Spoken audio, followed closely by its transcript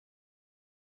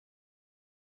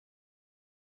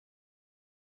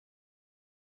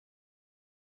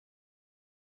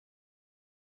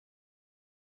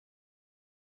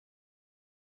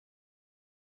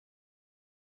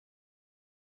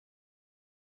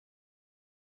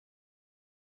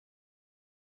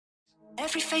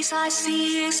Every face I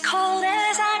see is cold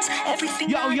as ice. Everything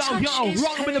Yo, I touch is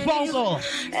rock with the vocal.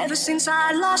 Ever since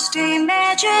I lost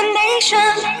imagination.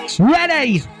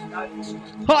 Ready?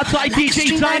 Hot side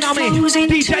DJ Dynamic.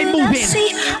 DJ moving.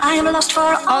 I am lost for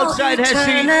all Outside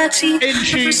eternity.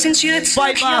 Hesse. Ever since you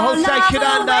Fight took my your outside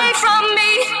love Kidanda. away from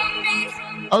me.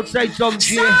 Outside Tom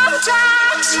G.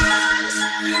 Sometimes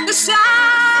the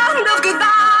sound of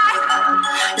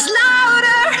goodbye is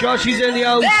louder Josh is in the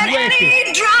house. than Wicked.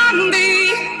 any drum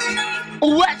beat.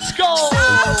 Let's go.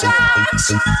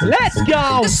 Sometimes Let's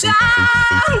go. the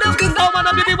sound of goodbye Oh man,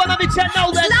 I'm gonna be 10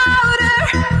 now then. is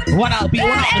louder What up, than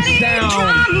what up, any sound?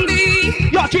 drum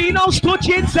beat. Yo, Gino's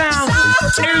touching sound.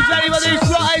 Who's anyone who's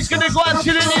right is gonna go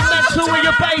absolutely mental with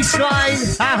your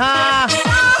bassline? Haha.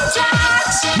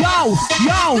 Yo,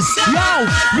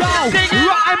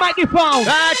 rock my microphone.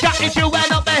 Jack is you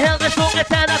went up the hill, the smoke is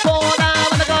in the corner.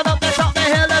 When I got up the top the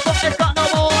hill, the book has got no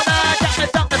order. Jack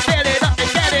is up the filling up the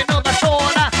getting on the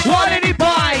corner. What did he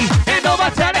buy? In over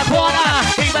 10 a quarter.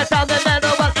 He went down the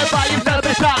middle, but the buy himself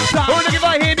a shot. Oh, look if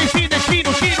I hear me, see the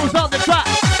Chino's on the track.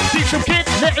 See some kids,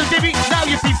 little Jimmy, now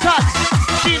you see touch.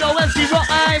 Chino and see rock,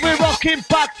 we're rocking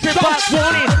back to back.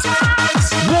 Warning.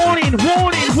 You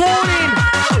Warning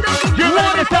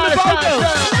ready from the vocals.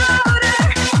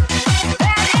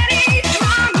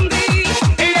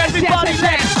 Everybody,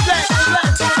 let's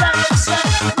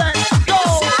go.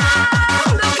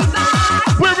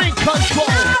 We're in control.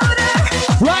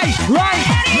 Right.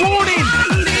 Warning.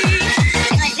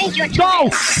 Go.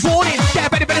 Warning.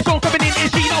 Get ready for the song coming in.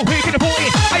 Is Gino here to the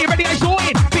point? Are you ready? I saw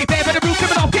it. Be there for the roof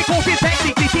coming off. Kick off his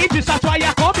technically dangerous. That's why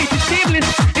I can't be just shameless.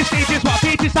 It's dangerous. What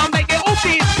pages I'm making up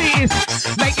these days.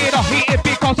 Make it or hate it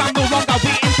because I'm no longer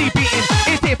waiting. Deep beating.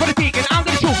 It's here for the taking. I'm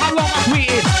gonna show how long I've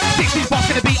waited. 16 boss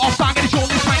gonna beat off. So I'm gonna show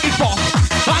this mic is boss.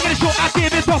 I'm gonna show I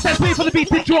did this boss. Let's wait for the beat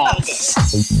to drop.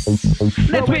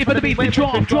 Let's wait for the beat to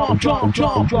drop.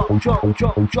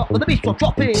 When the beat start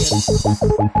dropping.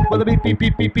 When the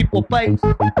beat or bass.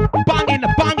 Banging the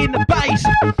bass.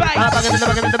 Banging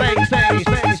in the bass.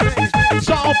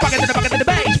 So banging in the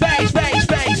bass. Banging in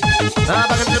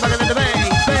the bass.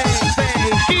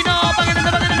 Gino, banging in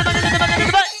the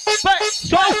bass.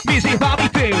 So busy how we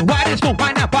do. Why there's no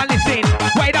why not balancing?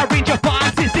 Why that range of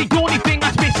fans is the only thing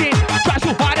that's missing. Try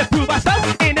so hard to prove myself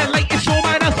in the latest show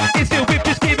manners. Is still with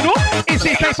just giving up. Is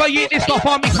it time for you to stop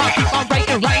on me? Can't keep on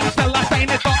writing rhymes. Still I stay in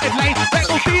the dotted line.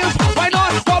 Record deals, why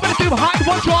not? What would I do? Hide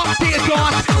one drop, tears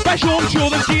gone. Special, show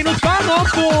them Gino's bang on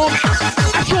form.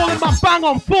 I show them my bang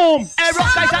on form. Hey,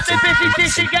 rock guys at the busy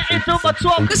station getting to my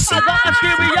truck. I got a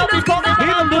scary young coming.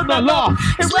 Even with the law.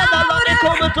 And when I lock it,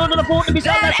 come and turn on the phone to be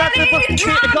selling that to take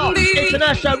the car.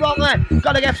 International rock line.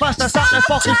 Gotta get faster, stop the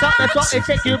fucking stop the truck and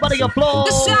take you by your floor.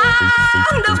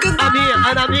 I'm here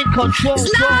and I'm in control.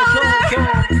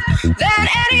 Than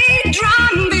any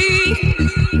drum beat.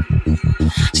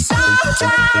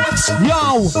 Sometimes.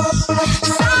 Yo.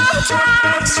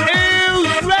 Sometimes.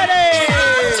 Who's ready?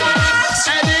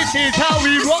 And this is how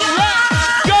we rock.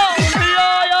 Let's go.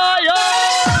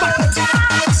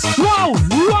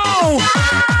 Whoa.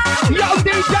 Yo,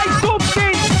 DJ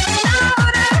Substance.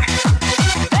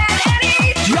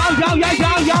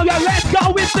 Yo, let's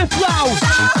go with the flow.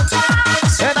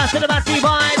 And that's the massive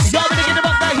vibes. You're gonna get them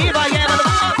up there here again.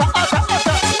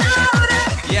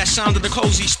 Yeah, sound of the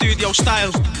cozy studio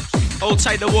style. Old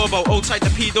tight the Warbo, old tight the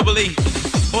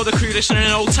PWE. All the crew listening,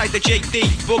 old tight the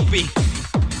JD, Bugby.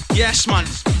 Yes, man.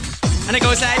 And it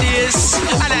goes like this.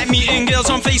 I like meeting girls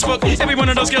on Facebook. Every one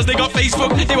of those girls, they got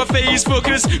Facebook. They were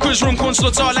Facebookers. Cause room corn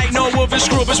sluts are like no other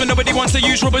scrubbers. When nobody wants to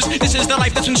use rubbers. This is the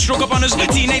life that's been struck up on us.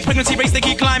 Teenage pregnancy race, they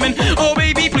keep climbing. Oh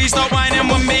baby, please stop whining.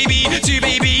 1 baby, 2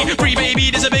 baby, 3 baby.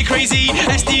 This a bit crazy.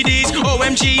 STDs,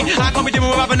 OMG. I can't be doing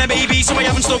with having a baby. So I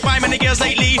haven't stuck by many girls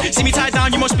lately. See me tied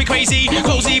down, you must be crazy.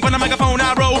 Cozy, when I microphone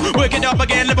I roll. Work it up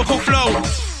again, Liverpool flow.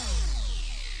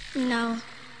 No,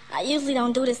 I usually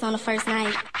don't do this on the first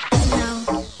night.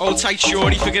 No. Old tight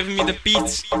shorty for giving me the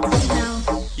beat.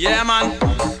 No. Yeah, man.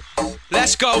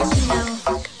 Let's go. No.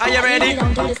 Are you ready? I usually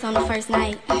don't do this on the first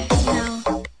night.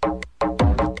 No.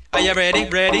 Are you ready?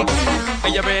 Ready? Are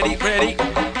you ready? Ready?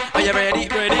 Are you ready?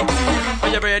 Ready? Are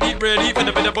you ready? Ready? For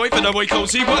the boy,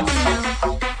 cozy, what?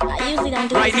 I usually don't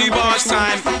do Right, this new on the bars first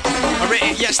night. time. I wrote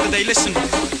it yesterday, listen.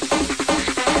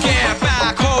 Get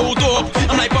back, hold up.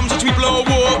 I'm like bums until we blow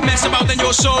up. Mess about, then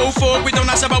you're so fucked. We don't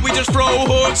ask about, we just throw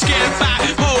hooks. Get back,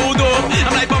 hold up.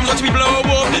 I'm like bums until we blow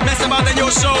up. Mess about, then you're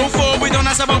so fucked. We don't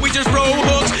ask about, we just throw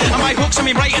hooks. And my hooks, I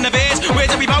mean right in the base. Where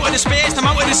do we out of the space? I'm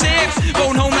out of the safe.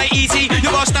 Going home like E.T.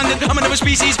 Your boss standing, I'm another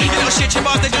species. You little shit, your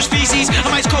boss, they're just feces. I'm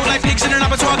ice cold like pigs in an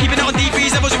abattoir, keeping